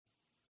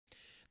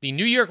The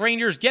New York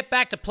Rangers get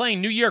back to playing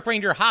New York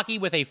Ranger hockey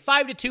with a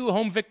 5-2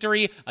 home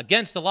victory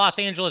against the Los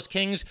Angeles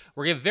Kings.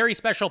 We're going to give very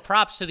special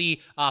props to the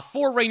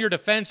 4 Ranger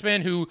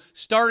defensemen who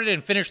started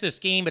and finished this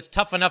game. It's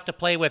tough enough to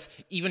play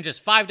with even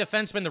just 5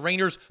 defensemen. The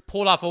Rangers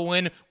pulled off a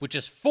win with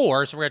just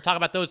 4, so we're going to talk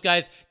about those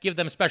guys, give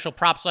them special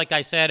props like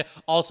I said.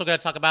 Also going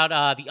to talk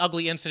about the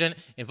ugly incident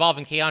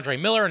involving K'Andre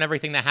Miller and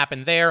everything that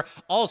happened there.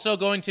 Also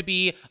going to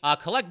be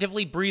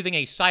collectively breathing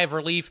a sigh of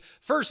relief.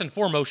 First and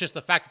foremost, just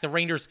the fact that the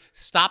Rangers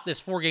stopped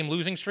this 4-game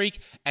losing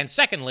streak, and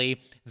secondly,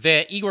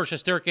 that Igor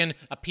Shesterkin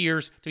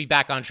appears to be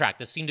back on track.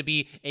 This seemed to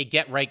be a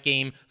get-right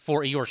game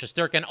for Igor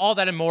Shesterkin. All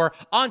that and more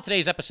on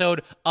today's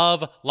episode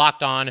of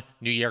Locked On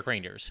New York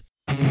Rangers.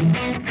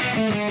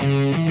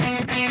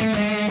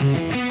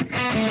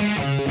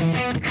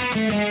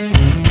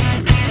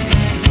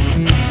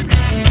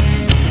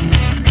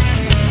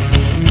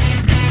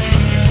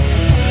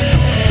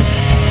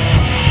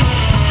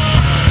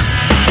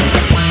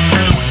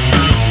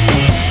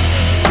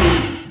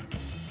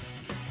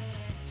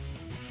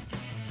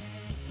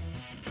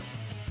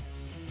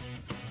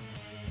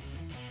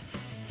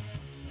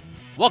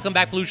 Welcome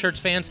back, Blue Shirts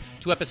fans,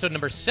 to episode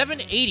number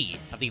 780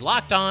 of the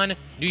Locked On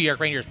New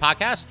York Rangers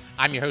podcast.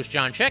 I'm your host,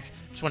 John Chick.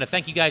 Just want to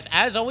thank you guys,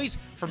 as always,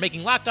 for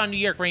making Locked On New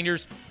York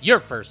Rangers your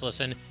first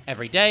listen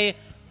every day.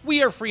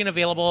 We are free and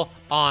available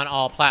on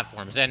all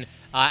platforms. And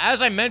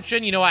as I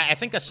mentioned, I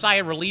think a sigh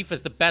of relief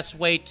is the best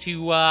way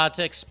to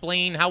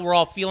explain how we're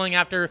all feeling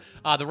after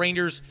the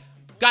Rangers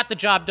got the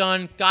job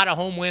done, got a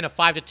home win, a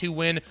 5-2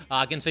 win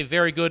against a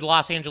very good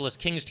Los Angeles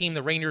Kings team.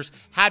 The Rangers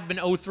had been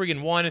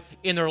 0-3-1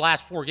 in their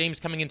last 4 games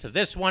coming into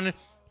this one.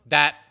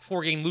 That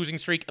 4-game losing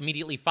streak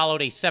immediately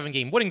followed a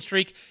 7-game winning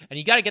streak, and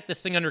you got to get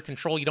this thing under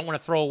control. You don't want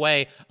to throw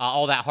away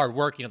all that hard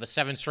work, the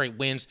 7 straight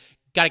wins.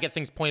 Got to get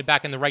things pointed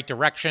back in the right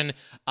direction.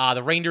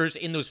 The Rangers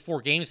in those 4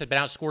 games have been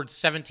outscored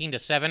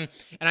 17-7.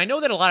 And I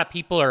know that a lot of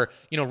people are,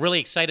 really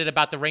excited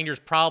about the Rangers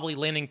probably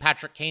landing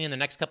Patrick Kane in the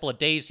next couple of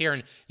days here,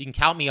 and you can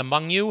count me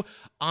among you.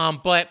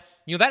 But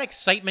that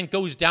excitement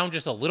goes down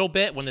just a little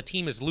bit when the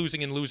team is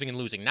losing and losing and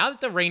losing. Now that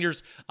the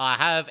Rangers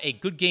have a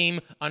good game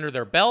under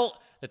their belt,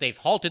 that they've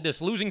halted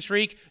this losing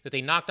streak, that they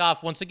knocked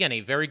off, once again, a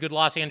very good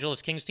Los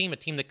Angeles Kings team, a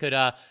team that could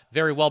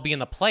very well be in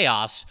the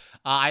playoffs,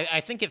 I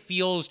think it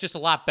feels just a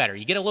lot better.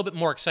 You get a little bit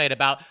more excited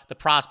about the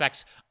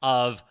prospects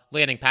of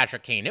landing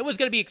Patrick Kane. It was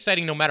going to be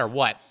exciting no matter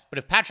what, but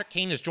if Patrick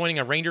Kane is joining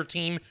a Ranger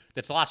team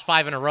that's lost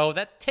 5 in a row,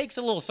 that takes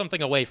a little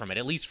something away from it,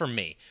 at least for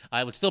me.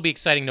 It would still be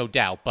exciting, no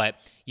doubt, but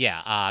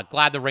yeah,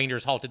 glad the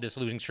Rangers halted this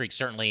losing streak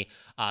certainly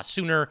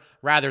sooner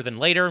rather than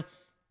later.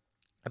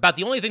 About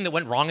the only thing that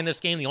went wrong in this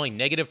game, the only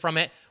negative from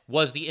it,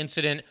 was the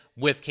incident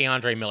with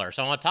K'Andre Miller.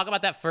 So I want to talk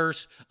about that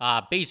first,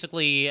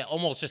 basically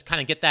almost just kind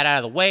of get that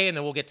out of the way, and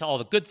then we'll get to all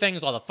the good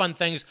things, all the fun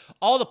things,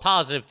 all the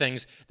positive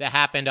things that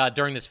happened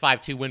during this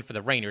 5-2 win for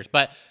the Rangers.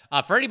 But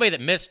for anybody that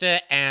missed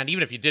it, and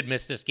even if you did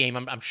miss this game,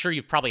 I'm sure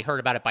you've probably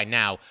heard about it by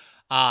now.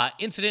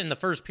 Incident in the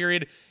first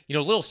period, a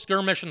little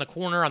skirmish in the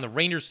corner on the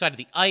Rangers side of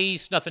the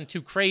ice, nothing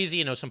too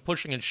crazy, some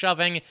pushing and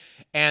shoving.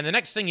 And the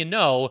next thing you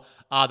know,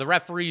 the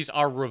referees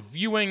are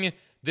reviewing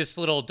this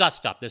little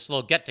dust-up, this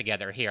little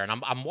get-together here.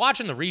 And I'm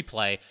watching the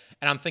replay,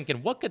 and I'm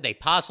thinking, what could they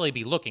possibly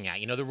be looking at?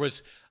 There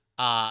was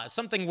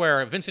something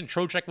where Vincent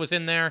Trocheck was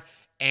in there,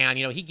 and,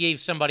 he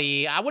gave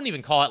somebody, I wouldn't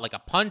even call it like a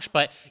punch,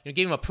 but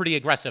gave him a pretty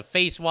aggressive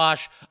face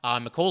wash.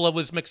 Mikola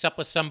was mixed up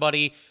with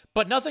somebody,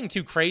 but nothing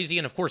too crazy.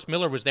 And, of course,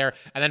 Miller was there.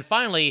 And then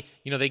finally,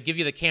 they give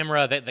you the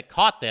camera that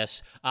caught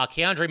this.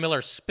 K'Andre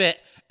Miller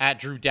spit at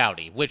Drew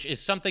Doughty, which is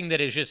something that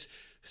is just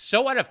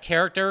so out of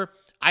character,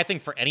 I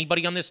think, for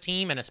anybody on this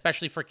team, and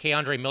especially for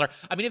K'Andre Miller.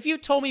 I mean, if you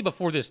told me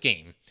before this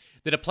game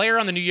that a player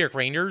on the New York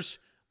Rangers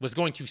was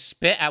going to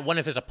spit at one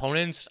of his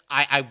opponents,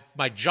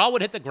 my jaw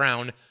would hit the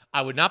ground.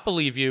 I would not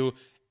believe you,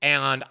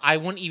 and I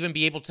wouldn't even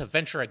be able to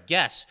venture a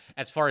guess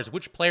as far as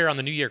which player on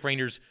the New York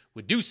Rangers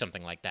would do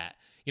something like that.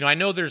 I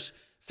know there's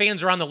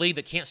fans around the league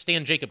that can't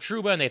stand Jacob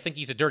Trouba, and they think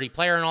he's a dirty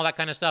player and all that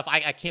kind of stuff.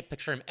 I can't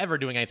picture him ever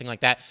doing anything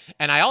like that.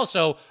 And I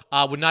also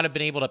would not have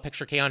been able to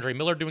picture K'Andre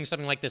Miller doing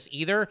something like this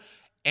either.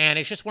 And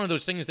it's just one of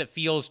those things that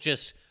feels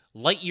just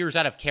light years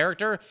out of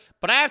character.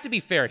 But I have to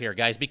be fair here,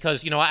 guys,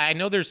 because, I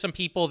know there's some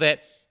people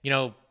that,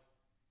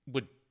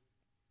 would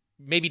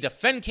maybe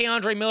defend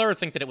K'Andre Miller,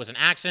 think that it was an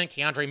accident.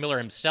 K'Andre Miller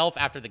himself,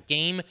 after the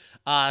game,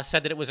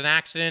 said that it was an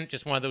accident.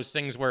 Just one of those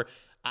things where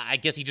I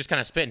guess he just kind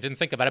of spit and didn't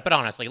think about it. But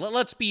honestly,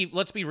 let's be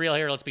real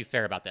here. Let's be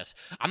fair about this.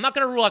 I'm not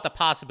going to rule out the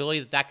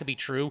possibility that could be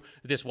true,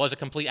 that this was a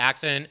complete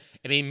accident.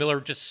 I mean,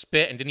 Miller just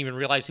spit and didn't even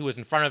realize who was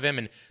in front of him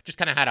and just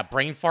kind of had a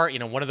brain fart,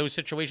 one of those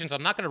situations.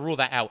 I'm not going to rule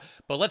that out.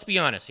 But let's be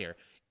honest here.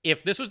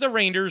 If this was the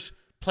Rangers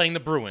playing the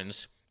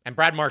Bruins and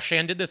Brad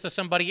Marchand did this to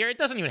somebody here, it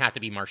doesn't even have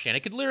to be Marchand. It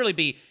could literally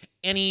be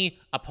any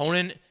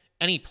opponent,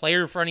 any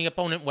player for any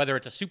opponent, whether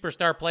it's a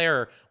superstar player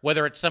or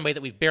whether it's somebody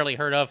that we've barely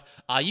heard of.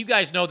 You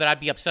guys know that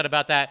I'd be upset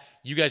about that.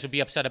 You guys would be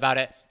upset about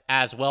it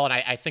as well, and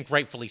I think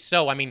rightfully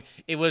so. I mean,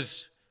 it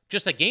was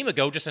just a game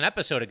ago, just an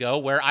episode ago,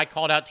 where I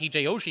called out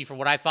TJ Oshie for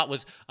what I thought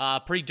was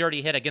a pretty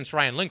dirty hit against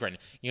Ryan Lindgren.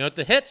 You know,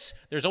 the hits,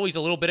 there's always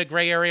a little bit of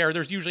gray area, or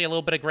there's usually a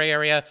little bit of gray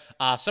area.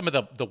 Some of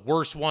the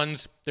worst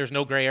ones, there's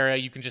no gray area.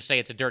 You can just say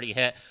it's a dirty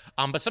hit.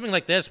 But something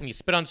like this, when you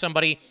spit on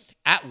somebody,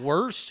 at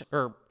worst,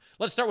 or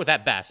let's start with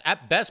at best.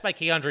 At best by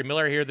K'Andre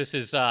Miller here, this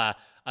is a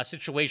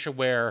situation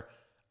where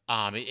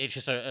it's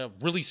just a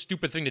really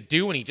stupid thing to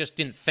do, and he just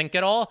didn't think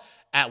at all.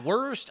 At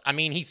worst, I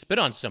mean, he spit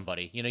on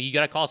somebody. You know, you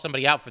got to call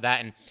somebody out for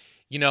that, and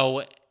you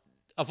know,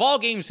 of all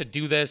games to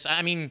do this,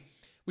 I mean,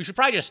 we should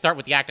probably just start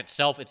with the act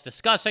itself. It's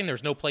disgusting.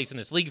 There's no place in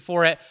this league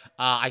for it.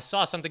 I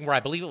saw something where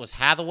I believe it was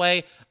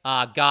Hathaway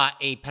got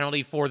a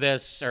penalty for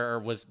this, or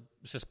was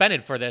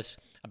suspended for this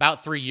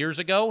about 3 years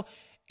ago,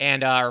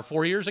 and or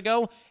 4 years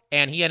ago,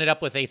 and he ended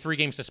up with a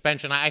 3-game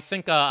suspension. I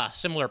think a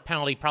similar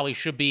penalty probably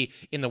should be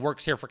in the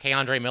works here for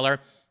K'Andre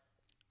Miller.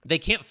 They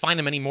can't fine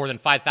him any more than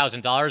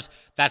 $5,000.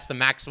 That's the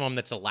maximum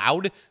that's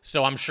allowed.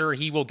 So I'm sure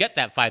he will get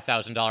that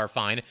 $5,000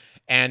 fine.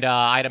 And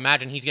I'd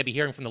imagine he's going to be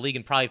hearing from the league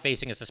and probably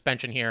facing a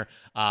suspension here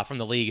from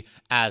the league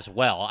as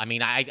well. I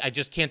mean, I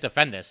just can't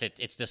defend this.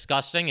 It's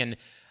disgusting. And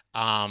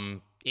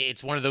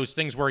it's one of those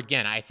things where,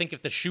 again, I think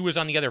if the shoe was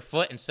on the other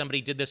foot and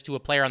somebody did this to a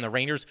player on the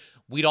Rangers,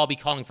 we'd all be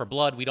calling for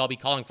blood. We'd all be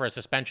calling for a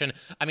suspension.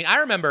 I mean, I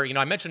remember,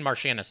 I mentioned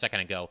Marchand a second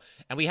ago,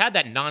 and we had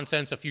that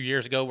nonsense a few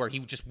years ago where he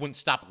just wouldn't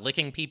stop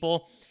licking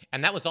people.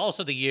 And that was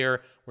also the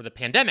year where the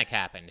pandemic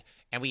happened.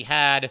 And we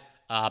had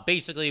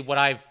basically what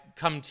I've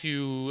come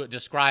to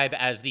describe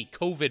as the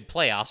COVID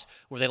playoffs,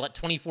 where they let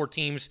 24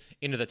 teams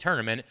into the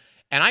tournament.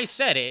 And I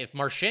said, if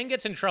Marchand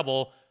gets in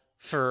trouble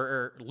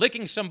for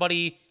licking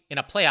somebody in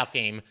a playoff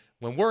game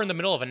when we're in the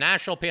middle of a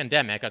national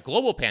pandemic, a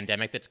global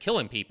pandemic that's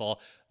killing people,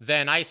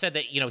 then I said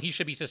that, he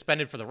should be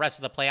suspended for the rest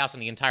of the playoffs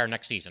and the entire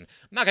next season.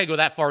 I'm not going to go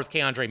that far with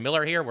K'Andre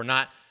Miller here. We're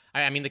not...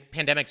 I mean, the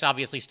pandemic's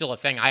obviously still a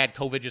thing. I had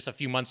COVID just a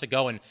few months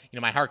ago, and,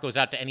 my heart goes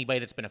out to anybody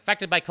that's been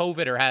affected by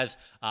COVID or has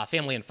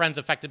family and friends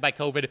affected by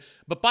COVID.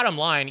 But bottom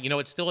line,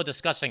 it's still a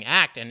disgusting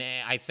act, and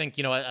I think,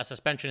 a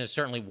suspension is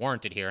certainly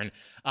warranted here. And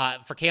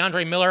for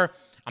K'Andre Miller,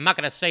 I'm not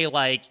going to say,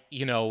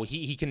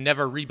 he can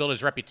never rebuild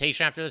his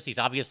reputation after this. He's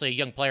obviously a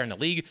young player in the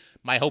league.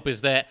 My hope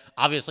is that,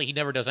 obviously, he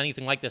never does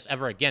anything like this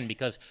ever again,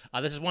 because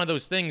this is one of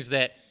those things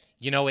that,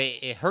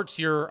 it hurts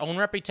your own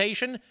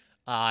reputation.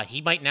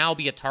 He might now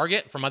be a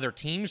target from other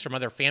teams, from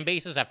other fan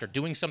bases after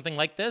doing something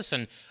like this,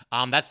 and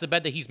that's the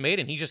bed that he's made,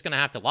 and he's just going to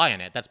have to lie in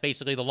it. That's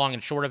basically the long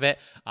and short of it.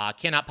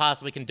 Cannot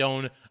possibly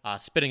condone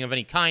spitting of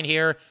any kind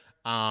here.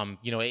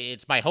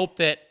 It's my hope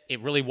that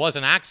it really was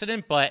an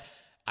accident, but,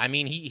 I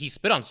mean, he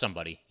spit on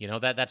somebody.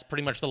 That's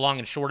pretty much the long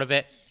and short of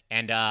it,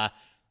 and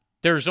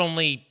there's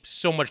only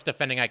so much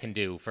defending I can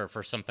do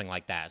for something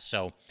like that.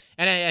 So,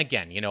 and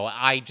again,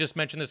 I just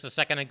mentioned this a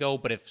second ago,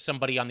 but if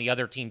somebody on the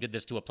other team did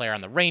this to a player on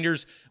the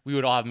Rangers, we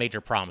would all have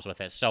major problems with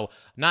this. So,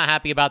 not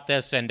happy about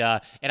this, and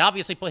it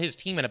obviously put his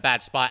team in a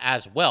bad spot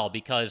as well,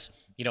 because,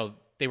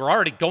 they were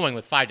already going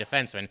with 5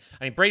 defensemen.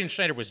 I mean, Braden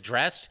Schneider was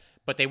dressed,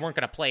 but they weren't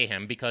going to play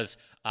him because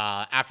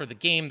after the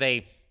game,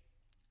 they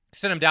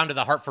sent him down to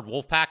the Hartford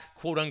Wolfpack,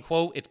 quote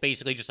unquote. It's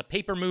basically just a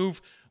paper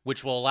move,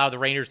 which will allow the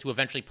Rangers to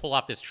eventually pull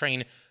off this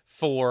train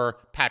for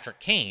Patrick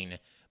Kane.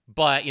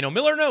 But,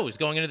 Miller knows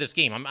going into this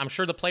game. I'm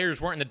sure the players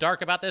weren't in the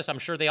dark about this. I'm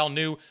sure they all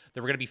knew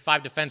there were going to be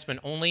 5 defensemen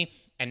only,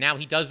 and now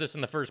he does this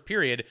in the first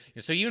period.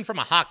 So even from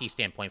a hockey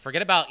standpoint,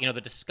 forget about, the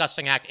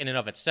disgusting act in and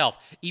of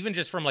itself. Even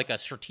just from a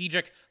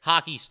strategic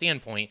hockey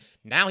standpoint,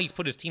 now he's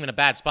put his team in a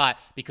bad spot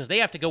because they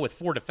have to go with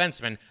 4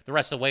 defensemen the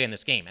rest of the way in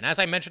this game. And as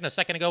I mentioned a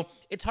second ago,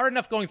 it's hard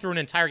enough going through an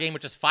entire game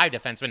with just 5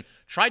 defensemen.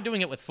 Try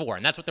doing it with 4,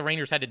 and that's what the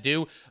Rangers had to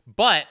do.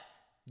 But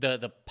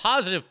the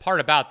positive part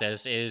about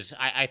this is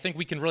I think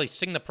we can really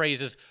sing the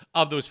praises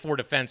of those 4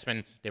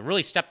 defensemen. They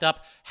really stepped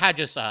up, had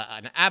just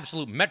an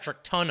absolute metric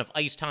ton of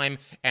ice time,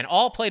 and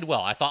all played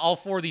well. I thought all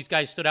 4 of these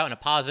guys stood out in a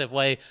positive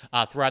way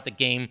throughout the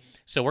game.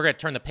 So we're going to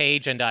turn the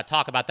page and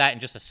talk about that in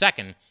just a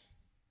second.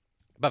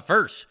 But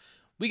first,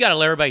 we got to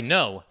let everybody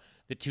know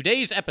that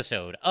today's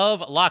episode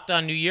of Locked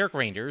On New York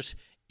Rangers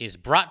is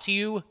brought to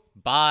you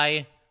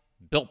by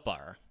Built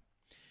Bar.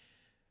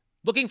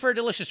 Looking for a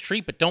delicious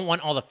treat but don't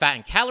want all the fat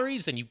and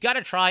calories? Then you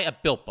gotta try a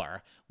Built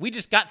Bar. We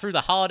just got through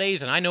the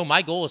holidays, and I know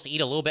my goal is to eat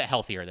a little bit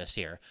healthier this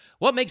year.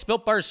 What makes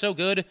Built Bars so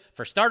good?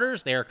 For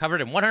starters, they are covered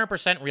in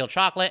 100% real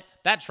chocolate.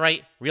 That's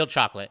right, real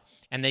chocolate.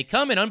 And they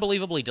come in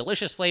unbelievably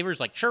delicious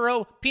flavors like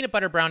churro, peanut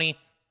butter brownie,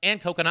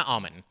 and coconut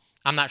almond.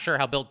 I'm not sure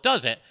how Built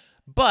does it,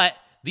 but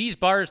these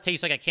bars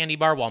taste like a candy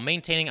bar while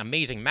maintaining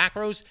amazing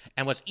macros,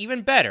 and what's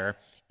even better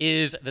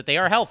is that they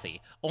are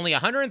healthy. Only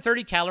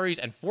 130 calories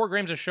and 4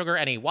 grams of sugar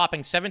and a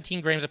whopping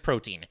 17 grams of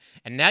protein.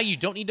 And now you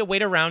don't need to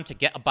wait around to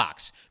get a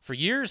box. For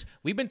years,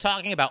 we've been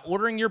talking about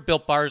ordering your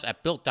Built Bars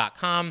at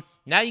Built.com.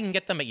 Now you can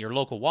get them at your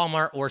local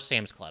Walmart or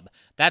Sam's Club.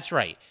 That's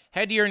right.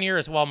 Head to your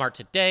nearest Walmart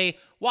today,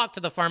 walk to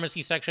the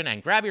pharmacy section,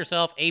 and grab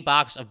yourself a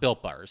box of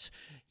Built Bars.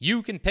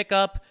 You can pick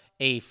up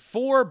a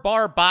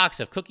 4-bar box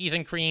of cookies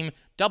and cream,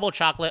 double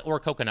chocolate, or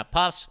coconut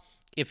puffs.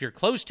 If you're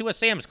close to a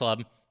Sam's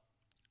Club,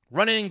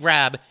 run in and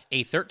grab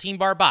a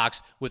 13-bar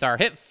box with our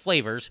hit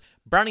flavors,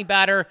 Brownie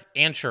Batter,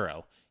 and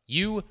Churro.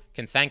 You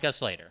can thank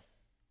us later.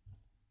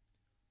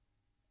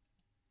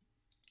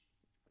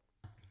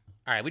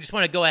 All right, we just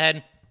want to go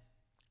ahead.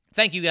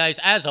 Thank you guys,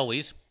 as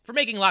always, for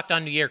making Locked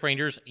On New York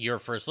Rangers your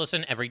first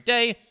listen every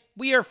day.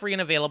 We are free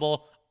and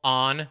available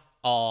on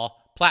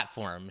all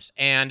platforms.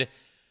 And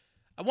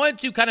I wanted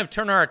to kind of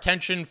turn our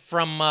attention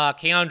from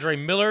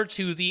K'Andre Miller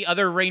to the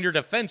other Ranger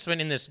defensemen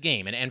in this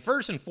game. And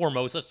first and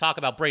foremost, let's talk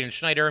about Braden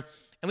Schneider.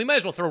 And we might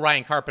as well throw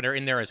Ryan Carpenter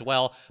in there as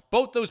well.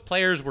 Both those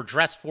players were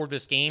dressed for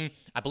this game.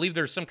 I believe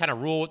there's some kind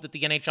of rule that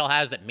the NHL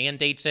has that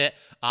mandates it.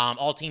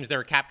 All teams that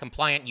are cap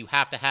compliant, you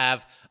have to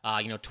have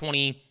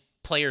 20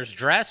 players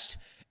dressed.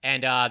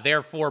 And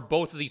therefore,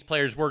 both of these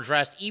players were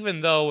dressed, even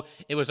though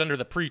it was under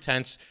the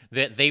pretense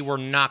that they were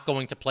not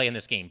going to play in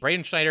this game.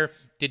 Braden Schneider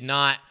did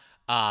not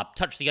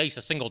touch the ice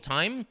a single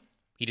time.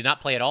 He did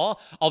not play at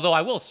all. Although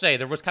I will say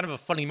there was kind of a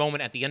funny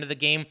moment at the end of the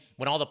game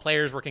when all the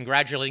players were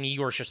congratulating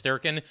Igor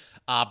Shesterkin.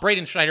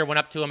 Braden Schneider went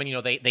up to him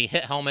and, they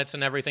hit helmets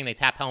and everything. They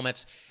tap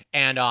helmets.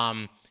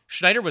 And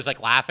Schneider was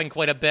laughing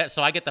quite a bit.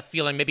 So I get the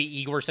feeling maybe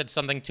Igor said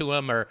something to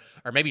him or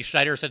maybe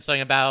Schneider said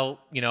something about,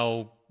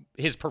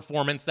 his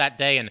performance that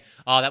day and,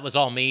 that was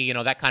all me,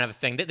 that kind of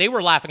thing. They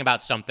were laughing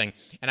about something,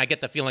 and I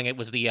get the feeling it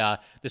was the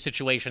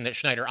situation that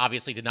Schneider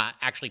obviously did not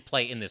actually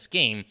play in this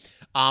game.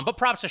 But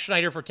props to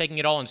Schneider for taking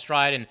it all in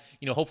stride,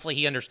 and, hopefully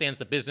he understands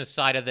the business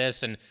side of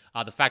this and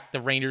the fact that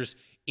the Rangers,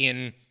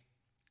 in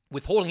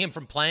withholding him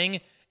from playing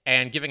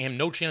and giving him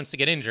no chance to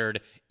get injured,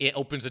 it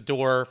opens a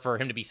door for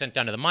him to be sent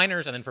down to the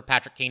minors and then for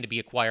Patrick Kane to be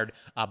acquired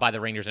by the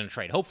Rangers in a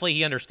trade. Hopefully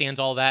he understands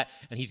all that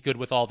and he's good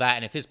with all that.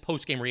 And if his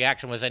post-game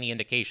reaction was any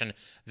indication,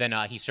 then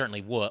he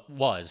certainly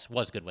was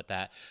good with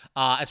that.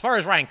 As far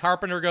as Ryan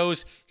Carpenter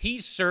goes, he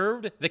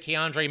served the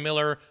K'Andre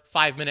Miller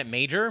 5-minute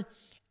major.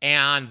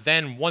 And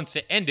then once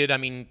it ended,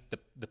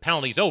 the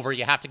penalty's over.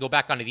 You have to go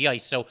back onto the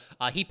ice. So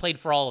he played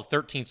for all of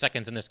 13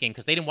 seconds in this game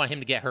because they didn't want him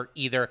to get hurt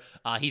either.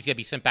 He's going to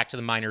be sent back to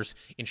the minors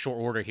in short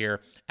order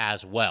here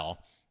as well.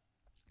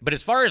 But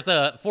as far as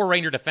the 4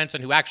 Ranger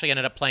defensemen who actually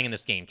ended up playing in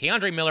this game,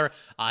 K'Andre Miller,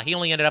 he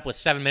only ended up with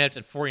 7 minutes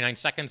and 49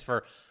 seconds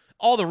for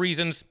all the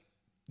reasons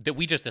that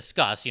we just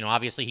discussed.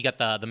 Obviously he got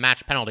the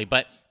match penalty,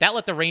 but that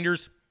let the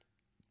Rangers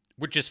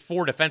with just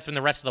 4 defensemen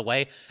the rest of the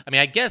way.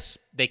 I guess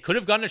they could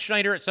have gone to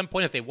Schneider at some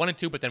point if they wanted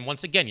to, but then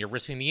once again, you're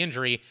risking the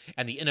injury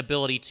and the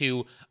inability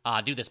to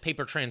do this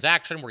paper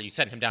transaction where you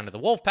send him down to the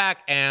Wolfpack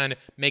and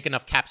make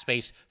enough cap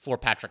space for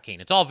Patrick Kane.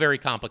 It's all very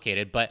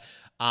complicated, but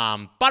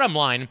bottom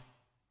line,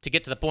 to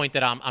get to the point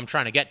that I'm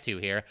trying to get to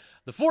here,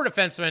 the 4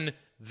 defensemen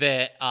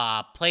that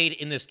played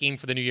in this game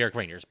for the New York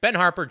Rangers: Ben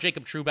Harpur,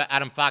 Jacob Trouba,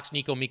 Adam Fox,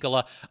 Niko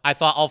Mikkola. I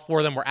thought all 4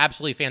 of them were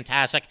absolutely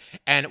fantastic.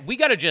 And we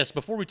got to just,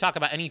 before we talk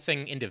about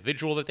anything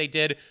individual that they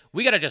did,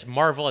 we got to just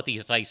marvel at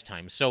these ice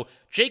times. So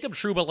Jacob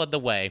Trouba led the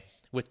way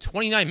with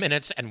 29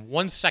 minutes and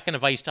 1 second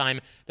of ice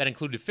time. That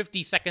included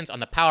 50 seconds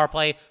on the power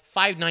play,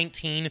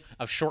 5:19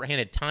 of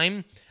shorthanded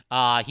time.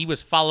 He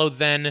was followed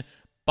then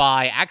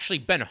by actually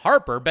Ben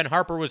Harpur. Ben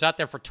Harpur was out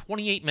there for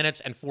 28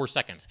 minutes and 4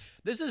 seconds.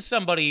 This is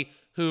somebody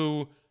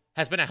who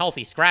has been a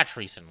healthy scratch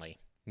recently.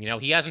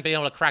 He hasn't been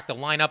able to crack the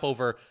lineup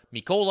over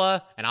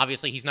Mikkola, and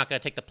obviously he's not going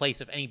to take the place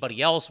of anybody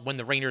else when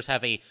the Rangers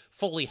have a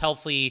fully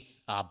healthy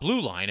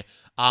blue line.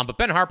 But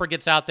Ben Harpur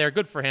gets out there.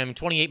 Good for him.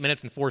 28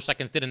 minutes and 4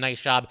 seconds. Did a nice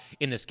job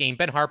in this game.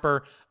 Ben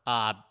Harpur,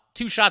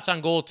 2 shots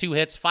on goal, 2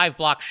 hits, 5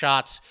 block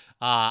shots.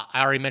 I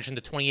already mentioned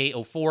the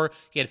 28:04.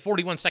 He had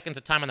 41 seconds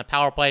of time on the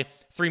power play,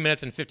 3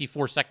 minutes and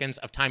 54 seconds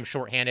of time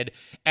shorthanded.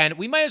 And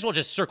we might as well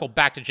just circle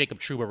back to Jacob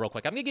Trouba real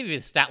quick. I'm going to give you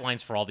the stat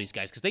lines for all these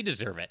guys because they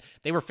deserve it.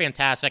 They were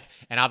fantastic,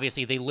 and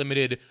obviously they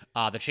limited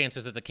the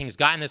chances that the Kings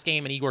got in this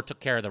game, and Igor took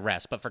care of the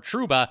rest. But for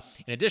Trouba,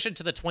 in addition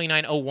to the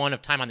 29:01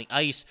 of time on the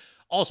ice,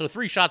 also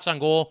 3 shots on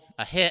goal,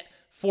 a hit,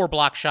 4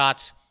 block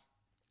shots,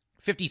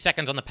 50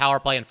 seconds on the power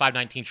play, and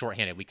 5:19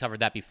 shorthanded. We covered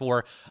that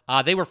before.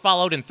 They were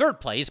followed in third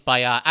place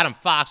by Adam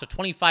Fox with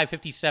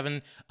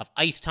 25:57 of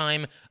ice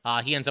time.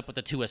 He ends up with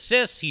the 2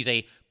 assists. He's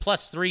a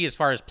 +3 as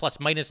far as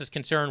plus-minus is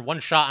concerned. 1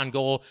 shot on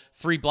goal,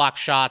 3 block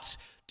shots,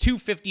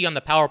 250 on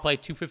the power play,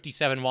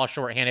 257 while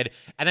shorthanded.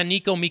 And then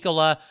Niko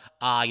Mikkola,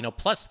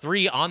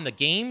 +3 on the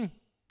game.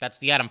 That's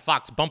the Adam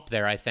Fox bump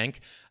there, I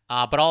think.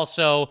 But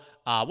also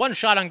 1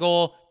 shot on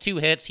goal, 2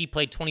 hits. He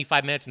played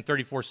 25 minutes and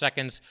 34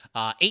 seconds,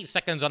 8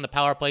 seconds on the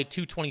power play,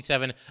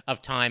 2:27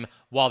 of time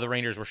while the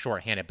Rangers were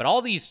shorthanded. But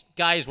all these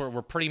guys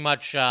were pretty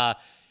much,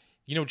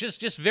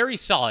 just very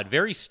solid,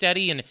 very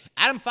steady. And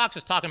Adam Fox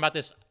was talking about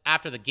this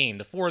after the game.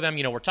 The 4 of them,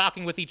 were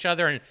talking with each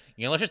other and,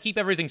 let's just keep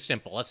everything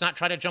simple. Let's not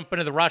try to jump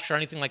into the rush or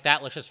anything like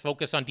that. Let's just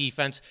focus on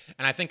defense.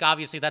 And I think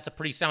obviously that's a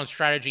pretty sound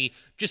strategy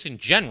just in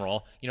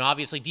general.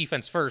 Obviously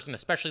defense first, and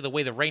especially the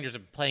way the Rangers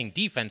have been playing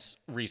defense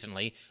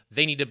recently,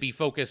 they need to be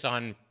focused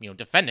on,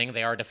 defending.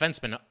 They are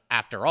defensemen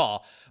after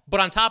all. But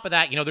on top of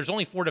that, there's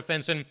only 4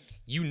 defensemen.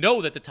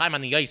 That the time on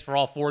the ice for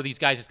all 4 of these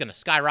guys is going to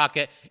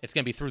skyrocket. It's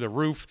going to be through the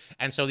roof.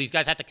 And so these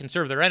guys have to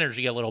conserve their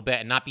energy a little bit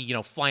and not be,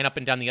 flying up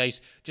and down the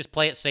ice. Just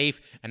play it safe.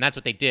 and that's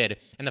what they did.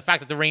 And the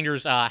fact that the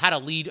Rangers had a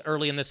lead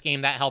early in this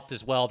game, that helped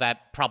as well.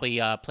 That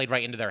probably played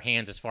right into their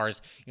hands as far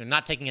as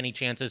not taking any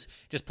chances,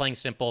 just playing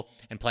simple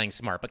and playing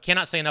smart. But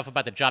cannot say enough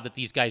about the job that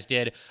these guys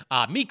did.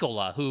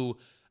 Mikkola, who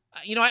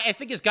I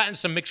think has gotten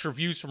some mixed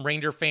reviews from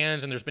Ranger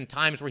fans, and there's been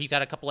times where he's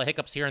had a couple of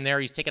hiccups here and there.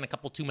 He's taken a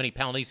couple too many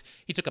penalties.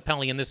 He took a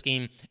penalty in this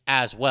game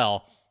as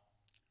well.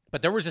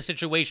 But there was a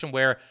situation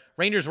where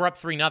Rangers were up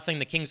 3-0.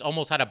 The Kings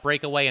almost had a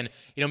breakaway. And,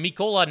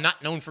 Mikkola,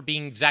 not known for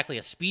being exactly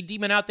a speed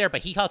demon out there,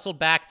 but he hustled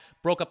back,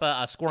 broke up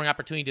a scoring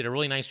opportunity, did a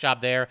really nice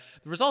job there.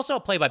 There was also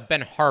a play by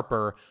Ben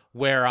Harpur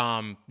where,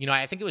 I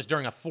think it was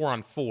during a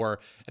 4-on-4,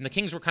 and the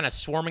Kings were kind of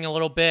swarming a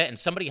little bit, and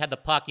somebody had the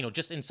puck,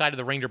 just inside of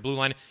the Ranger blue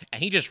line,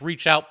 and he just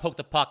reached out, poked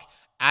the puck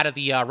out of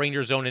the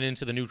Ranger zone and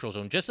into the neutral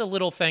zone. Just a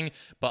little thing,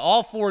 but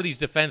all four of these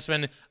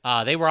defensemen,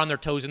 they were on their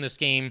toes in this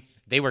game.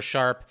 They were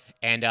sharp,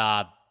 and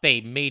they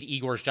made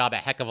Igor's job a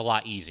heck of a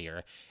lot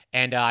easier.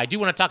 And I do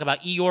want to talk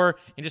about Igor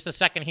in just a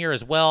second here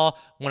as well.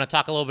 I want to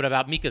talk a little bit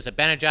about Mika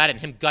Zibanejad and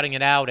him gutting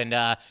it out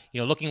and,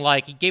 looking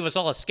like he gave us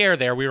all a scare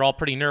there. We were all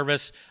pretty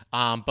nervous,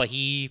 but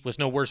he was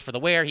no worse for the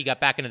wear. He got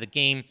back into the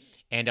game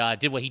and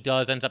did what he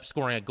does, ends up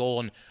scoring a goal,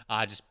 and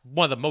just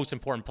one of the most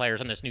important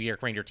players on this New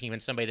York Ranger team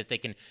and somebody that they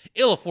can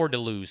ill afford to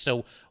lose.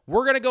 So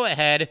we're going to go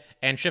ahead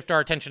and shift our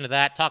attention to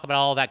that, talk about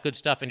all that good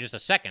stuff in just a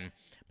second.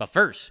 But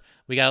first,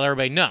 we got to let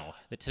everybody know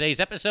that today's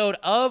episode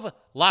of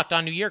Locked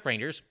On New York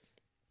Rangers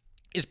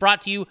is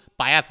brought to you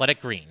by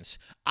Athletic Greens.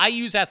 I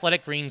use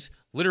Athletic Greens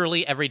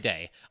literally every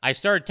day. I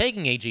started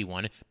taking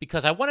AG1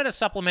 because I wanted a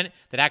supplement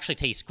that actually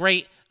tastes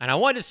great, and I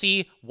wanted to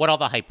see what all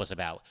the hype was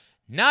about.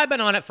 Now I've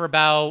been on it for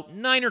about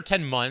 9 or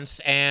 10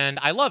 months, and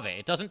I love it.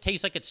 It doesn't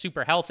taste like it's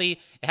super healthy.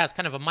 It has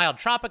kind of a mild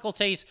tropical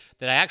taste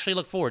that I actually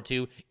look forward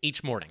to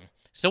each morning.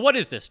 So what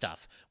is this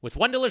stuff? With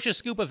one delicious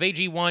scoop of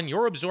AG1,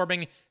 you're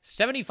absorbing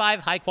 75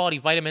 high-quality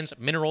vitamins,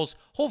 minerals,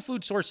 whole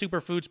food source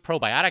superfoods,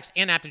 probiotics,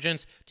 and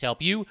adaptogens to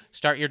help you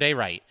start your day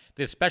right.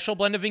 This special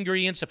blend of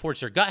ingredients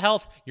supports your gut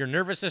health, your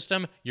nervous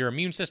system, your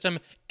immune system,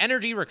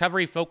 energy,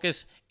 recovery,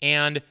 focus,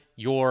 and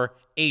your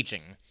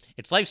aging.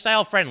 It's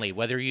lifestyle friendly,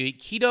 whether you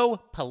eat keto,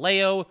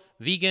 paleo,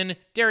 vegan,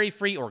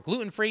 dairy-free, or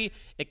gluten-free.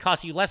 It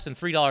costs you less than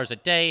 $3 a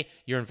day.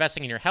 You're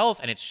investing in your health,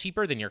 and it's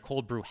cheaper than your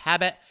cold brew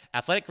habit.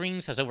 Athletic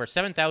Greens has over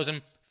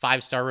 7,000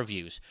 5-star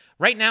reviews.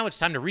 Right now, it's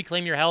time to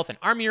reclaim your health and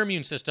arm your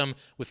immune system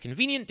with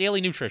convenient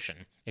daily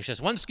nutrition. It's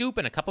just one scoop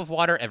and a cup of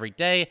water every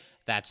day.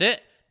 That's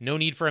it. No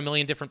need for a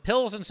million different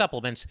pills and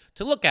supplements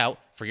to look out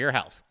for your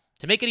health.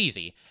 To make it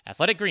easy,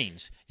 Athletic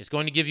Greens is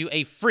going to give you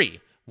a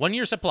free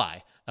 1-year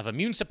supply of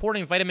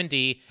immune-supporting vitamin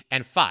D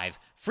and 5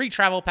 free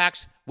travel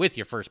packs with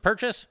your first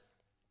purchase.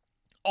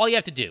 All you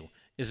have to do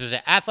is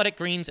visit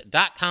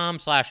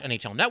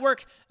athleticgreens.com/NHL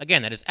Network.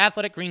 Again, that is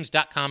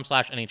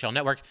athleticgreens.com/NHL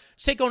Network.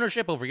 To take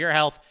ownership over your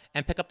health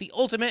and pick up the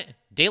ultimate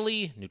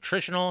daily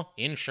nutritional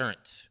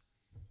insurance.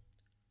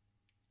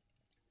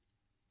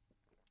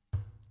 All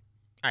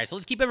right, so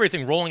let's keep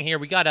everything rolling here.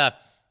 We got to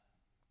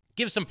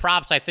give some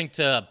props, I think,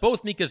 to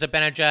both Mika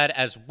Zibanejad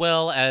as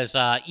well as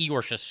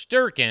Igor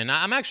Shesterkin.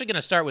 I'm actually going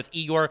to start with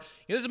Igor.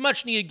 It was a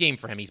much-needed game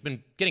for him. He's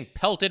been getting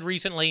pelted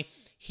recently.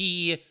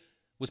 He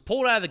was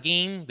pulled out of the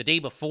game the day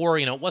before.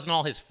 It wasn't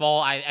all his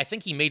fault. I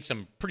think he made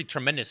some pretty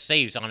tremendous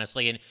saves,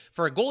 honestly. And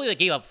for a goalie that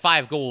gave up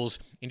 5 goals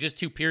in just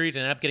 2 periods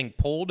and ended up getting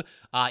pulled,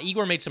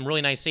 Igor made some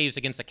really nice saves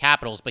against the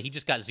Capitals, but he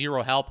just got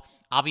zero help.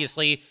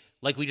 Obviously,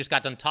 like we just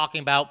got done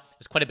talking about,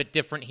 it's quite a bit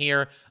different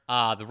here.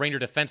 The Ranger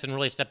defenseman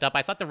really stepped up.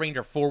 I thought the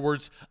Ranger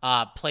forwards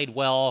played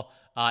well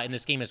in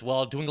this game as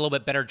well, doing a little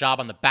bit better job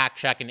on the back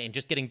check and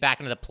just getting back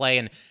into the play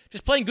and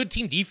just playing good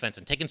team defense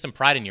and taking some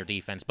pride in your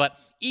defense. But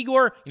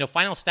Igor,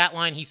 final stat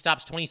line, he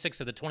stops 26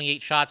 of the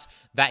 28 shots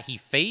that he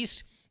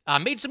faced.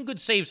 Made some good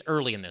saves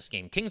early in this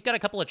game. Kings got a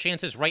couple of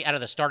chances right out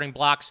of the starting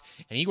blocks,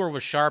 and Igor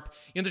was sharp.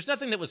 There's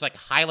nothing that was like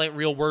highlight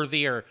reel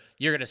worthy, or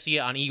you're going to see it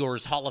on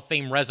Igor's Hall of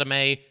Fame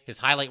resume, his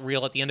highlight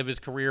reel at the end of his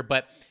career,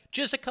 but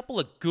just a couple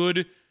of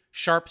good,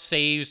 sharp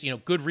saves,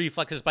 good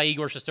reflexes by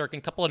Igor Shesterkin,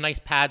 a couple of nice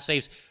pad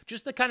saves,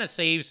 just the kind of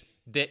saves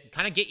that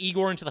kind of get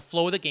Igor into the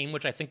flow of the game,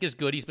 which I think is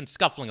good. He's been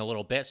scuffling a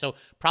little bit, so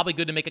probably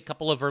good to make a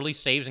couple of early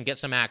saves and get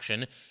some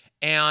action.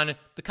 And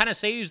the kind of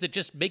saves that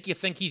just make you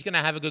think he's going to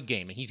have a good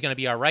game and he's going to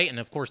be all right. And,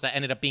 of course, that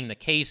ended up being the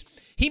case.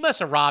 He must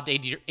have robbed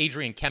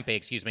Adrian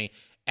Kempe,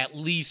 at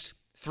least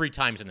 3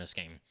 times in this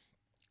game.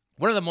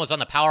 One of them was on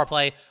the power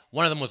play.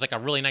 One of them was like a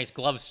really nice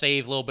glove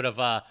save, a little bit of,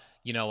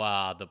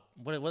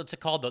 what's it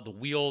called? The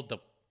wheel,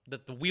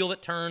 the wheel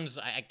that turns.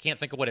 I can't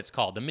think of what it's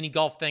called. The mini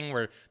golf thing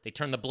where they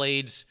turn the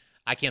blades.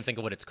 I can't think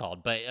of what it's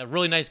called, but a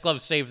really nice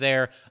glove save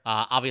there.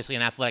 Obviously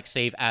an athletic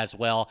save as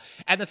well.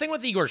 And the thing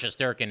with Igor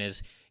Shesterkin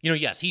is,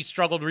 yes, he's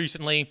struggled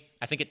recently.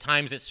 I think at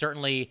times it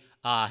certainly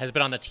has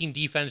been on the team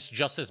defense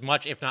just as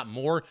much, if not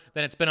more,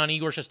 than it's been on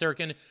Igor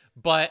Shesterkin.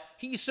 But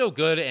he's so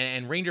good,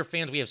 and Ranger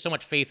fans, we have so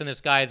much faith in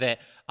this guy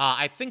that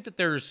I think that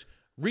there's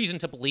reason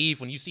to believe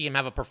when you see him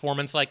have a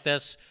performance like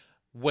this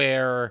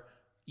where,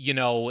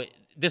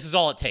 this is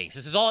all it takes.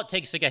 This is all it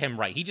takes to get him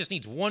right. He just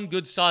needs one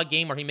good solid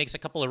game where he makes a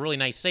couple of really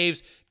nice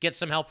saves, gets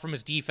some help from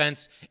his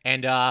defense,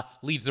 and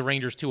leads the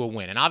Rangers to a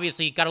win. And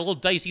obviously, it got a little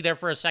dicey there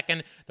for a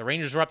second. The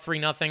Rangers were up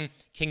 3-0.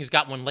 Kings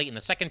got one late in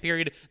the second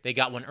period. They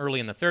got one early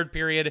in the third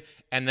period.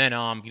 And then,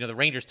 the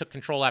Rangers took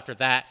control after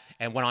that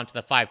and went on to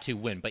the 5-2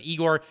 win. But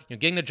Igor,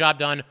 getting the job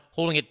done,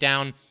 holding it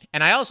down.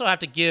 And I also have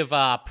to give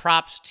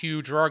props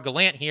to Gerard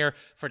Gallant here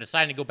for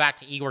deciding to go back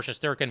to Igor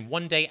Shesterkin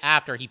one day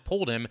after he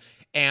pulled him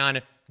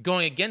and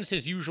going against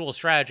his usual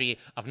strategy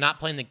of not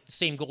playing the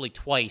same goalie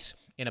twice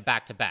in a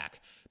back-to-back.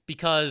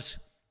 Because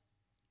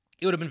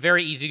it would have been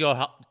very easy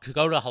to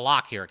go to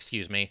Halak here,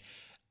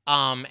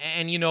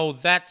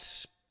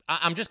 that's...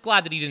 I'm just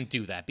glad that he didn't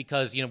do that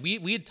because,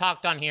 we had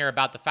talked on here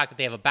about the fact that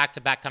they have a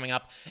back-to-back coming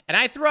up, and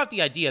I threw out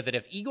the idea that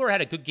if Igor had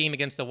a good game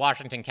against the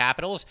Washington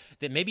Capitals,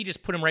 that maybe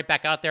just put him right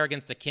back out there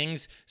against the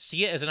Kings,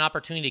 see it as an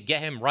opportunity to get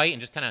him right and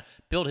just kind of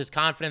build his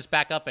confidence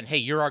back up and, hey,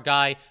 you're our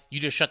guy, you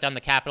just shut down the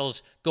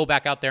Capitals, go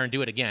back out there and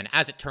do it again.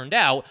 As it turned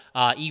out,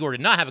 Igor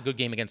did not have a good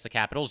game against the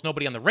Capitals.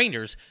 Nobody on the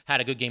Rangers had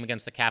a good game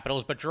against the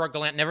Capitals, but Gerard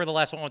Gallant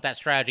nevertheless went with that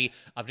strategy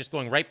of just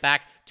going right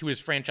back to his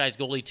franchise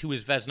goalie, to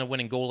his Vezina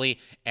winning goalie,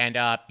 and,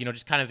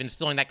 just kind of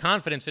instilling that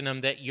confidence in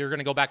him that you're going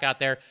to go back out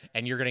there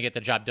and you're going to get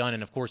the job done.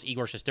 And of course,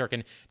 Igor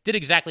Shesterkin did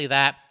exactly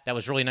that. That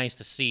was really nice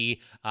to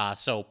see.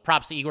 So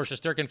props to Igor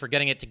Shesterkin for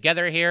getting it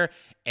together here.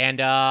 And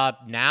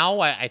now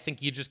I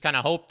think you just kind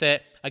of hope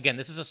that, again,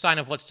 this is a sign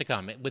of what's to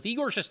come. With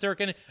Igor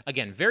Shesterkin,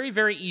 again, very,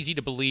 very easy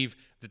to believe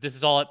that this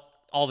is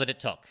all that it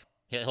took.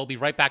 He'll be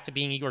right back to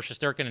being Igor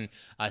Shesterkin,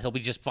 and he'll be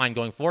just fine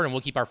going forward, and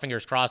we'll keep our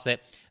fingers crossed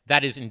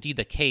that is indeed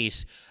the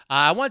case.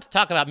 I wanted to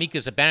talk about Mika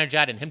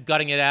Zibanejad and him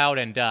gutting it out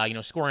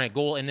and, scoring a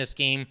goal in this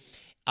game.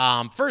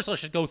 First,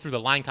 let's just go through the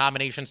line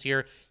combinations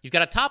here. You've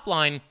got a top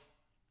line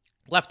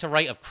left to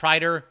right of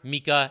Kreider,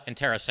 Mika, and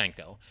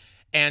Tarasenko.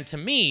 And to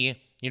me,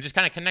 just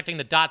kind of connecting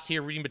the dots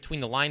here, reading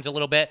between the lines a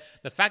little bit,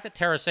 the fact that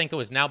Tarasenko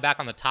is now back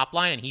on the top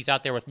line and he's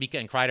out there with Mika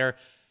and Kreider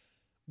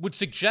would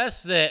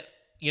suggest that,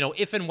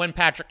 if and when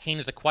Patrick Kane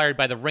is acquired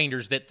by the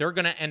Rangers, that they're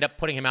going to end up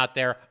putting him out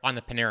there on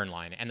the Panarin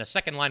line. And the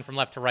second line from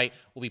left to right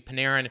will be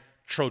Panarin,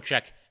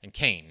 Trocheck, and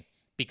Kane.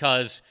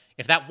 Because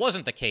if that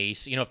wasn't the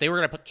case, if they were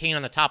going to put Kane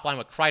on the top line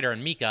with Kreider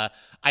and Mika,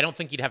 I don't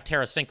think you'd have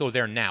Tarasenko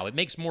there now. It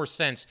makes more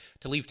sense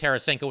to leave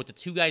Tarasenko with the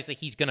two guys that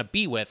he's going to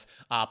be with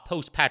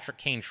post-Patrick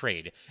Kane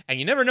trade. And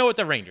you never know with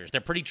the Rangers.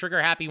 They're pretty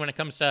trigger-happy when it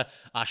comes to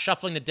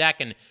shuffling the deck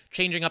and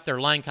changing up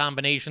their line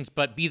combinations,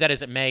 but be that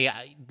as it may,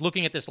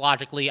 looking at this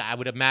logically, I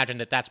would imagine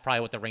that that's probably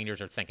what the Rangers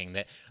are thinking,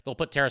 that they'll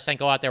put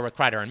Tarasenko out there with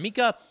Kreider and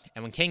Mika,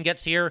 and when Kane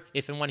gets here,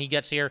 if and when he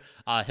gets here,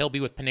 he'll be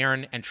with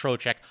Panarin and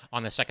Trocheck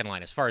on the second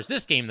line. As far as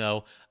this game,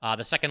 though,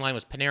 the second line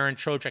was Panarin,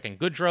 Trocheck, and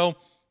Goodrow.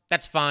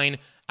 That's fine.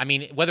 I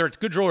mean, whether it's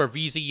Goodrow or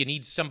Vesey, you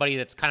need somebody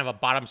that's kind of a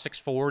bottom six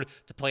forward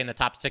to play in the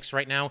top six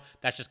right now.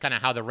 That's just kind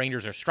of how the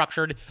Rangers are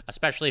structured,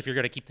 especially if you're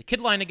going to keep the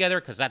kid line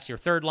together, because that's your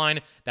third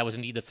line. That was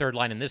indeed the third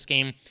line in this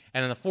game.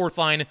 And then the fourth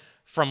line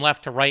from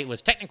left to right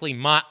was technically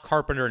Mott,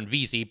 Carpenter, and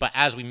Vesey, but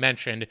as we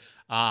mentioned,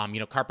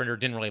 Carpenter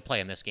didn't really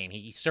play in this game.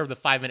 He served the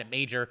 5-minute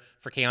major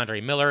for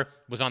K'Andre Miller,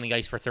 was on the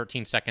ice for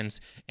 13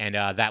 seconds, and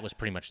that was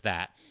pretty much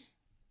that.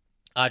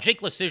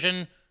 Jake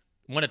Leschyshyn,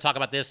 I want to talk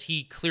about this.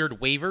 He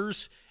cleared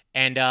waivers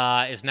and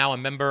is now a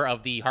member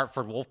of the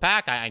Hartford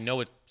Wolfpack. I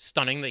know it's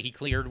stunning that he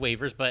cleared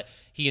waivers, but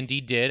he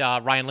indeed did.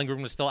 Ryan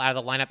Lindgren was still out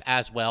of the lineup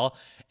as well.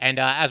 And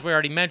as we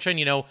already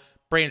mentioned,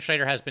 Braden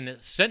Schneider has been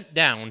sent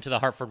down to the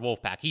Hartford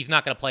Wolfpack. He's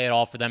not going to play at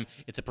all for them.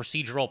 It's a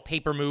procedural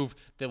paper move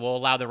that will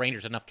allow the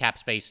Rangers enough cap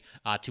space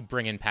to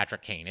bring in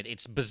Patrick Kane.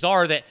 It's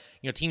bizarre that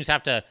teams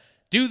have to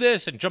do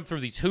this and jump through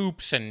these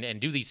hoops and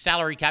do these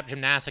salary cap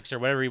gymnastics or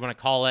whatever you want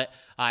to call it.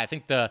 I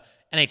think the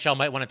NHL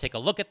might want to take a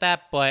look at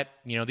that, but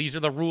these are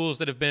the rules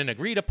that have been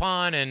agreed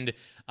upon, and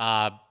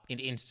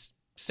in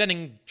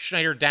sending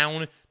Schneider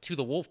down to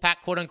the Wolfpack,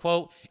 quote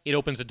unquote, it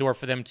opens the door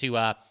for them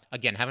to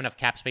again have enough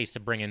cap space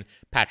to bring in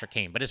Patrick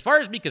Kane. But as far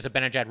as Mika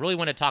Zibanejad, really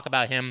want to talk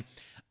about him.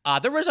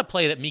 There was a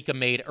play that Mika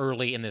made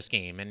early in this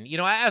game, and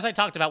as I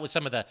talked about with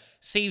some of the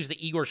saves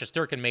that Igor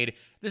Shesterkin made,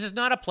 this is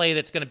not a play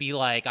that's going to be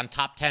like on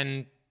top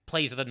 10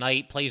 plays of the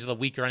night, plays of the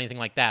week, or anything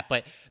like that.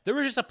 But there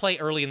was just a play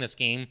early in this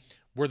game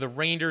where the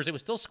Rangers, it was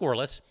still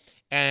scoreless,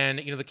 and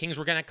the Kings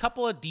were getting a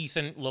couple of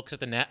decent looks at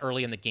the net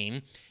early in the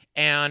game,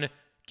 and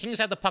Kings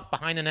had the puck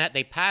behind the net.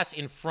 They passed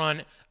in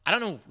front. I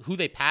don't know who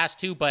they passed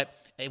to, but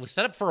it was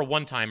set up for a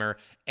one-timer,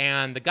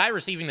 and the guy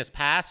receiving this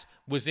pass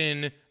was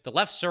in the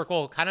left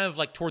circle, kind of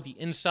like toward the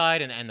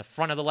inside and the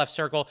front of the left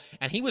circle,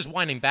 and he was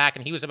winding back,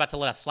 and he was about to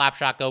let a slap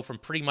shot go from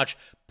pretty much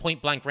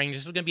point-blank range.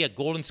 This was going to be a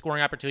golden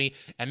scoring opportunity,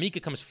 and Mika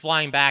comes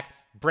flying back,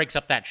 breaks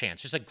up that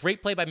chance. Just a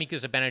great play by Mika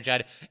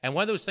Zibanejad, and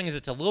one of those things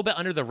that's a little bit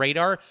under the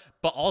radar,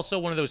 but also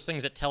one of those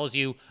things that tells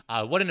you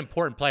what an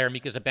important player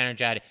Mika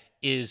Zibanejad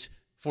is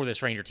for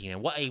this Ranger team,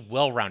 and what a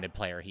well-rounded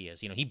player he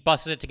is. He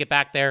busted it to get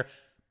back there,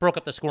 broke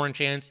up the scoring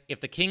chance. If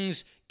the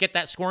Kings get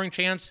that scoring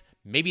chance,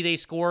 maybe they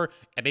score,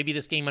 and maybe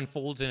this game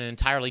unfolds in an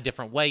entirely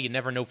different way. You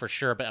never know for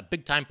sure, but a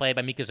big-time play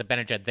by Mika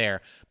Zibanejad there.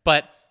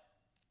 But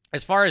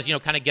as far as,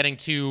 kind of getting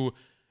to,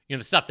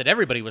 the stuff that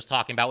everybody was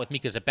talking about with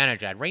Mika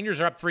Zibanejad. Rangers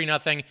are up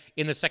 3-0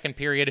 in the second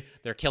period.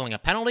 They're killing a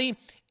penalty,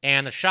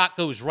 and the shot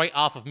goes right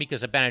off of Mika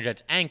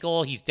Zibanejad's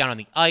ankle. He's down on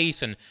the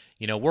ice, and,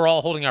 we're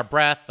all holding our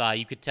breath.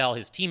 You could tell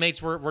his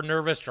teammates were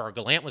nervous. Gerard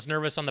Gallant was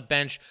nervous on the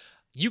bench.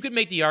 You could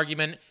make the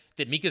argument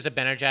that Mika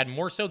Zibanejad,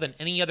 more so than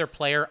any other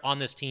player on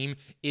this team,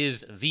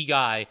 is the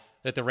guy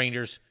that the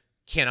Rangers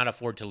cannot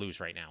afford to lose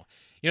right now.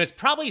 It's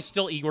probably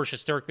still Igor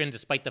Shesterkin,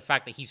 despite the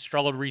fact that he's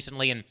struggled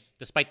recently and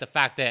despite the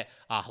fact that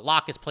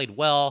Halak has played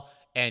well.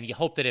 And you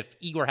hope that if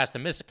Igor has to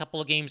miss a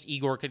couple of games,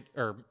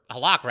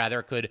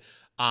 Halak could,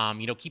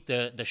 keep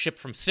the ship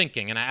from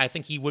sinking. And I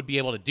think he would be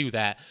able to do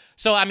that.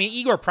 So,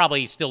 Igor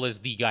probably still is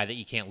the guy that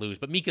you can't lose,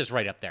 but Mika's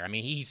right up there.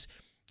 He's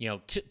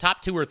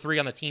top 2 or 3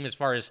 on the team as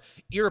far as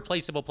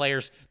irreplaceable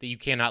players that you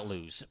cannot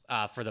lose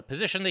for the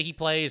position that he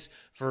plays,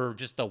 for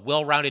just the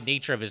well-rounded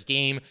nature of his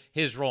game,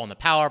 his role in the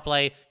power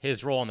play,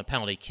 his role in the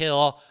penalty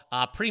kill,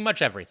 pretty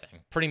much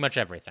everything.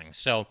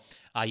 So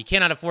you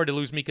cannot afford to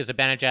lose Mika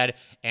Zibanejad,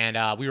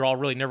 and we were all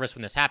really nervous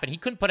when this happened. He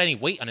couldn't put any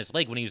weight on his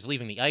leg when he was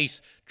leaving the ice.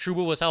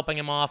 Trouba was helping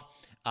him off.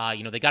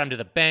 They got him to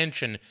the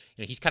bench, and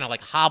he's kind of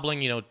like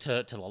hobbling,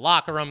 to the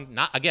locker room.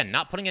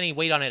 Not putting any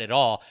weight on it at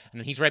all.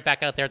 And then he's right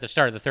back out there at the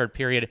start of the third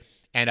period,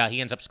 and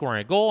he ends up scoring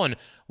a goal. And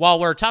while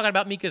we're talking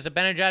about Mika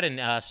Zibanejad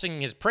and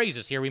singing his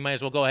praises here, we might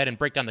as well go ahead and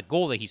break down the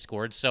goal that he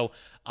scored. So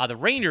the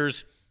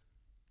Rangers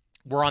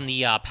were on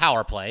the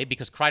power play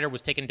because Kreider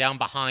was taken down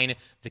behind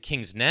the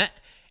Kings' net,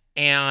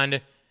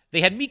 and they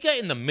had Mika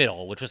in the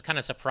middle, which was kind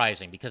of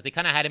surprising because they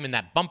kind of had him in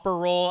that bumper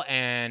role.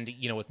 And,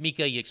 with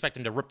Mika, you expect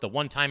him to rip the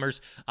one-timers.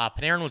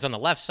 Panarin was on the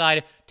left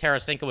side.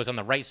 Tarasenko was on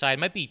the right side.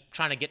 Might be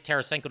trying to get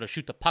Tarasenko to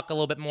shoot the puck a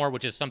little bit more,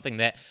 which is something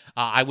that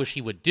I wish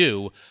he would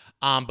do.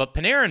 But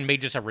Panarin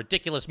made just a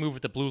ridiculous move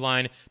at the blue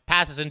line,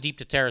 passes in deep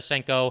to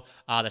Tarasenko.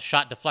 The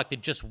shot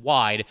deflected just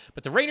wide.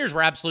 But the Rangers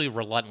were absolutely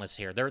relentless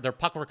here. Their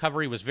puck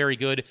recovery was very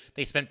good.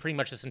 They spent pretty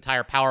much this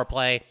entire power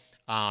play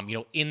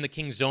in the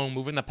Kings zone,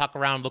 moving the puck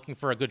around, looking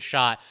for a good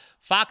shot.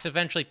 Fox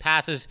eventually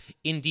passes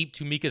in deep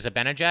to Mika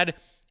Zibanejad,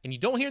 and you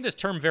don't hear this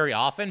term very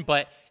often,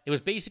 but it was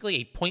basically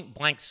a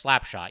point-blank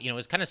slap shot.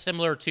 It's kind of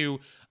similar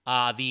to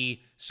the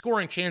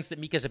scoring chance that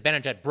Mika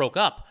Zibanejad broke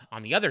up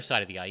on the other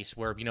side of the ice,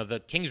 where,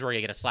 the Kings were going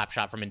to get a slap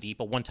shot from in deep,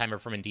 a one-timer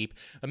from in deep.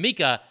 But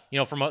Mika,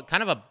 from a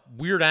kind of a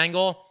weird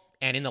angle,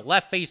 and in the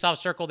left face-off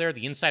circle there,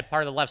 the inside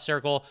part of the left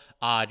circle,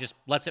 just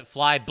lets it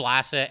fly,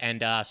 blasts it,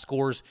 and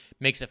scores,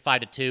 makes it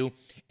 5-2.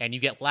 And you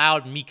get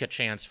loud Mika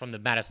chants from the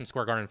Madison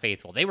Square Garden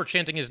faithful. They were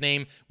chanting his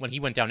name when he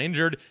went down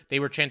injured. They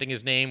were chanting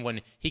his name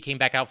when he came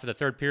back out for the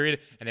third period.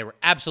 And they were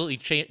absolutely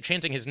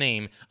chanting his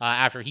name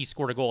after he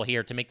scored a goal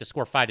here to make the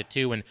score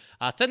 5-2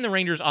 and send the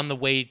Rangers on the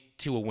way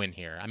to a win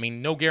here.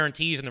 No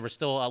guarantees, and there was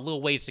still a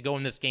little ways to go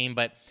in this game,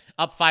 but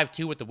up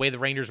 5-2 with the way the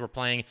Rangers were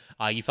playing,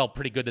 you felt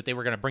pretty good that they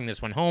were going to bring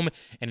this one home,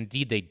 and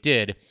indeed they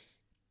did.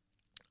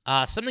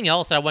 Something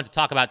else that I wanted to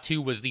talk about,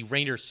 too, was the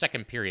Rangers'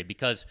 second period,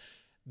 because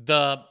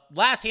the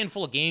last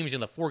handful of games in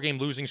the 4-game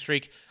losing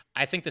streak,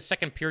 I think the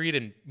second period,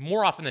 and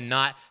more often than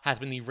not, has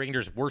been the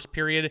Rangers' worst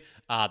period.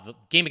 The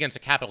game against the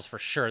Capitals, for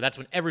sure. That's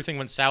when everything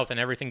went south and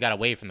everything got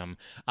away from them.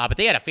 But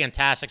they had a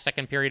fantastic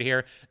second period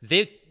here.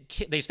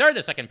 They started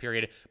the second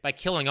period by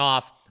killing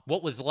off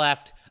what was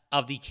left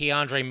of the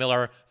K'Andre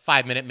Miller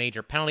 5-minute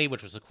major penalty,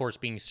 which was, of course,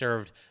 being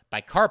served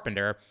by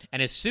Carpenter.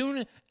 And as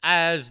soon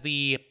as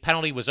the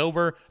penalty was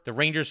over, the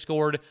Rangers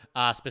scored,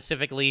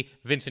 specifically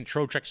Vincent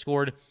Trocheck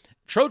scored.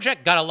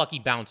 Trocheck got a lucky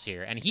bounce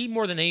here, and he,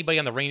 more than anybody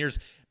on the Rangers,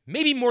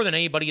 maybe more than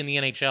anybody in the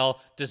NHL,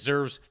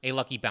 deserves a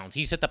lucky bounce.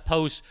 He's hit the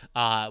post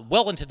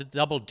well into the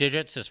double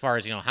digits as far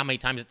as, how many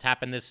times it's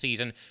happened this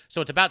season. So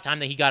it's about time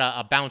that he got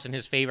a bounce in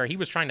his favor. He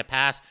was trying to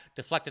pass,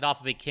 deflected off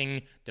of a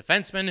King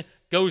defenseman,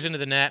 goes into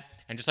the net,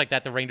 and just like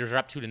that, the Rangers are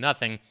up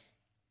 2-0.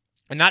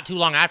 And not too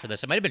long after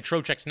this, it might have been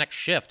Trocheck's next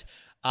shift.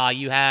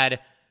 You had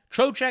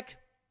Trocheck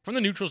from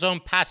the neutral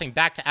zone passing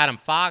back to Adam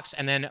Fox,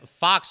 and then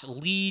Fox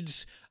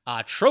leads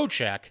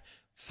Trocheck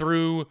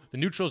through the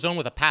neutral zone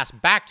with a pass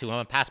back to him,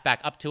 a pass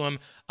back up to him.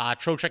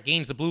 Trocheck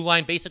gains the blue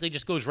line, basically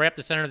just goes right up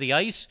the center of the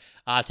ice,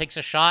 takes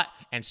a shot,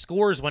 and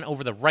scores, went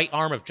over the right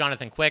arm of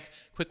Jonathan Quick.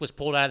 Quick was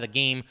pulled out of the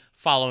game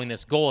following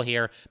this goal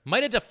here.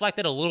 Might have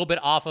deflected a little bit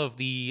off of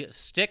the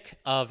stick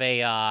of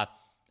a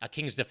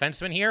Kings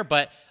defenseman here,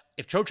 but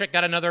if Trocheck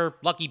got another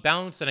lucky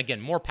bounce, then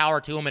again, more power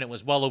to him, and it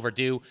was well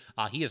overdue.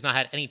 He has not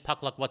had any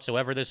puck luck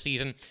whatsoever this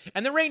season.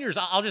 And the Rangers,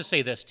 I'll just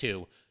say this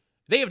too.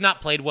 They have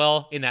not played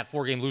well in that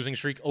 4-game losing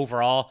streak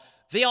overall.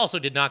 They also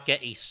did not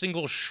get a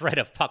single shred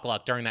of puck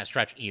luck during that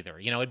stretch either.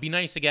 It'd be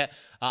nice to get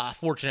a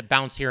fortunate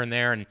bounce here and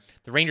there, and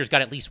the Rangers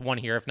got at least one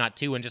here, if not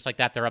two, and just like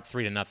that, they're up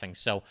 3-0.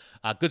 So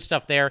good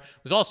stuff there. It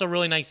was also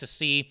really nice to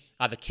see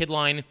the kid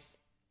line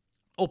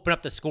open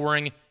up the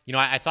scoring.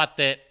 I thought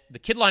that the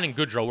kid line and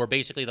Goodrow were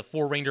basically the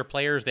 4 Ranger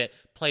players that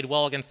played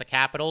well against the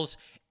Capitals,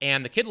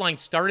 and the kid line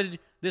started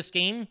this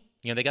game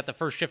They got the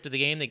first shift of the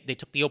game. They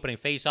took the opening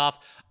faceoff.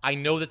 I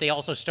know that they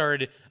also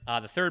started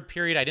the third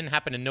period. I didn't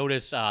happen to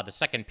notice the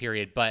second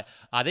period, but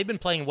they've been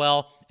playing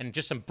well, and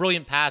just some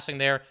brilliant passing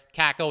there.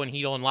 Kakko and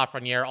Chytil and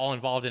Lafreniere all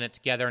involved in it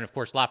together, and of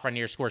course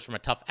Lafreniere scores from a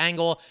tough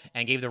angle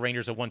and gave the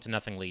Rangers a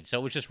 1-0 lead. So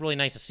it was just really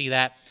nice to see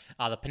that.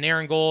 The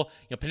Panarin goal,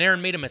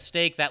 Panarin made a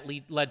mistake that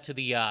led to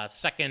the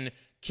second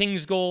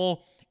Kings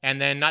goal. And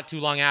then not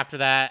too long after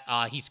that,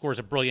 he scores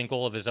a brilliant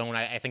goal of his own.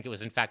 I think it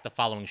was, in fact, the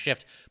following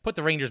shift. Put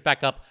the Rangers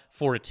back up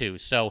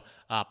 4-2. So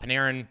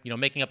Panarin,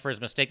 making up for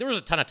his mistake. There was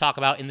a ton of talk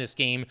about in this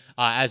game.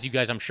 As you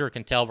guys, I'm sure,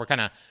 can tell. We're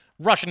kind of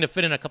rushing to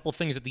fit in a couple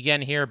things at the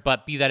end here,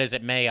 but be that as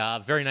it may,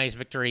 a very nice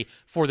victory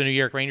for the New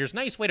York Rangers.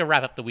 Nice way to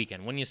wrap up the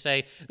weekend. When you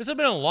say, this has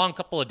been a long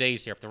couple of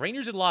days here. If the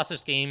Rangers had lost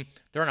this game,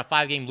 they're on a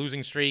 5-game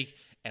losing streak,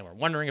 and we're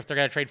wondering if they're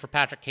going to trade for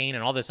Patrick Kane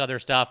and all this other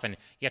stuff, and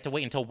you have to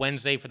wait until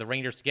Wednesday for the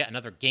Rangers to get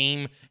another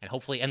game and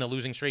hopefully end the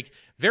losing streak.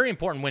 Very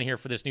important win here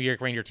for this New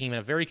York Ranger team, and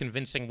a very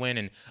convincing win,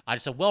 and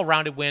just a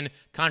well-rounded win,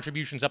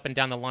 contributions up and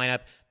down the lineup,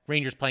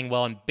 Rangers playing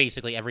well in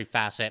basically every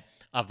facet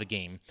of the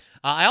game.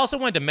 I also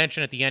wanted to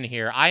mention at the end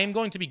here, I am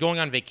going to be going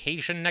on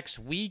vacation next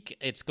week.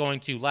 It's going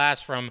to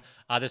last from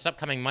this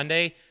upcoming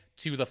Monday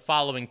to the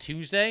following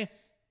Tuesday.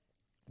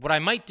 What I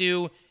might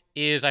do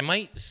is I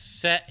might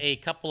set a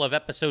couple of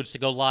episodes to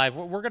go live.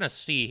 We're going to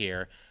see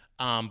here.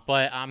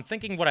 But I'm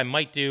thinking what I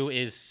might do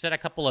is set a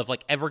couple of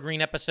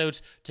evergreen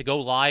episodes to go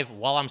live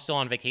while I'm still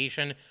on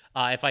vacation.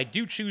 If I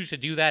do choose to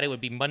do that, it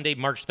would be Monday,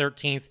 March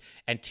 13th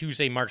and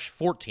Tuesday, March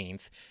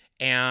 14th.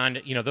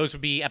 And, those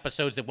would be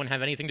episodes that wouldn't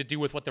have anything to do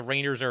with what the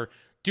Rangers are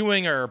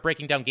doing or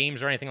breaking down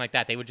games or anything like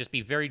that. They would just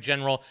be very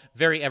general,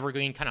 very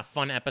evergreen, kind of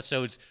fun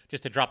episodes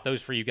just to drop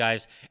those for you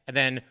guys. And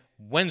then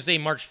Wednesday,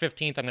 March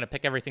 15th, I'm going to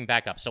pick everything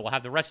back up. So we'll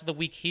have the rest of the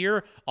week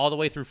here, all the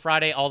way through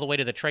Friday, all the way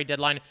to the trade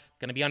deadline.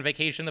 Going to be on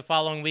vacation the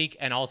following week,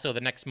 and also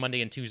the next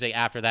Monday and Tuesday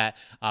after that.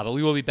 But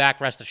we will be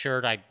back, rest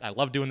assured. I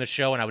love doing the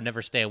show, and I would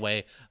never stay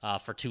away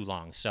for too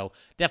long. So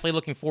definitely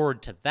looking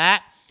forward to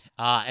that.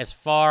 As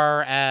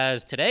far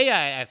as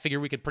today, I figure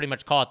we could pretty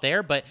much call it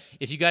there. But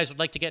if you guys would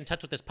like to get in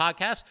touch with this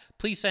podcast,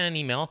 please send an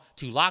email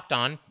to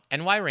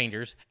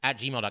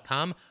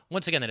lockedonnyrangers@gmail.com.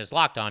 Once again, that is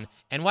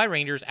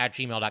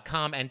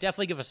lockedonnyrangers@gmail.com. And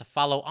definitely give us a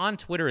follow on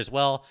Twitter as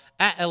well,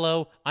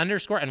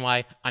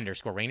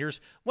 @LO_NY_Rangers.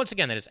 Once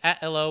again, that is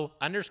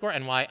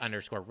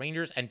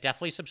 @LO_NY_Rangers. And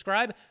definitely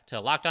subscribe to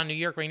Locked On New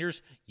York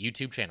Rangers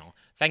YouTube channel.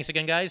 Thanks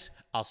again, guys.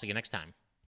 I'll see you next time.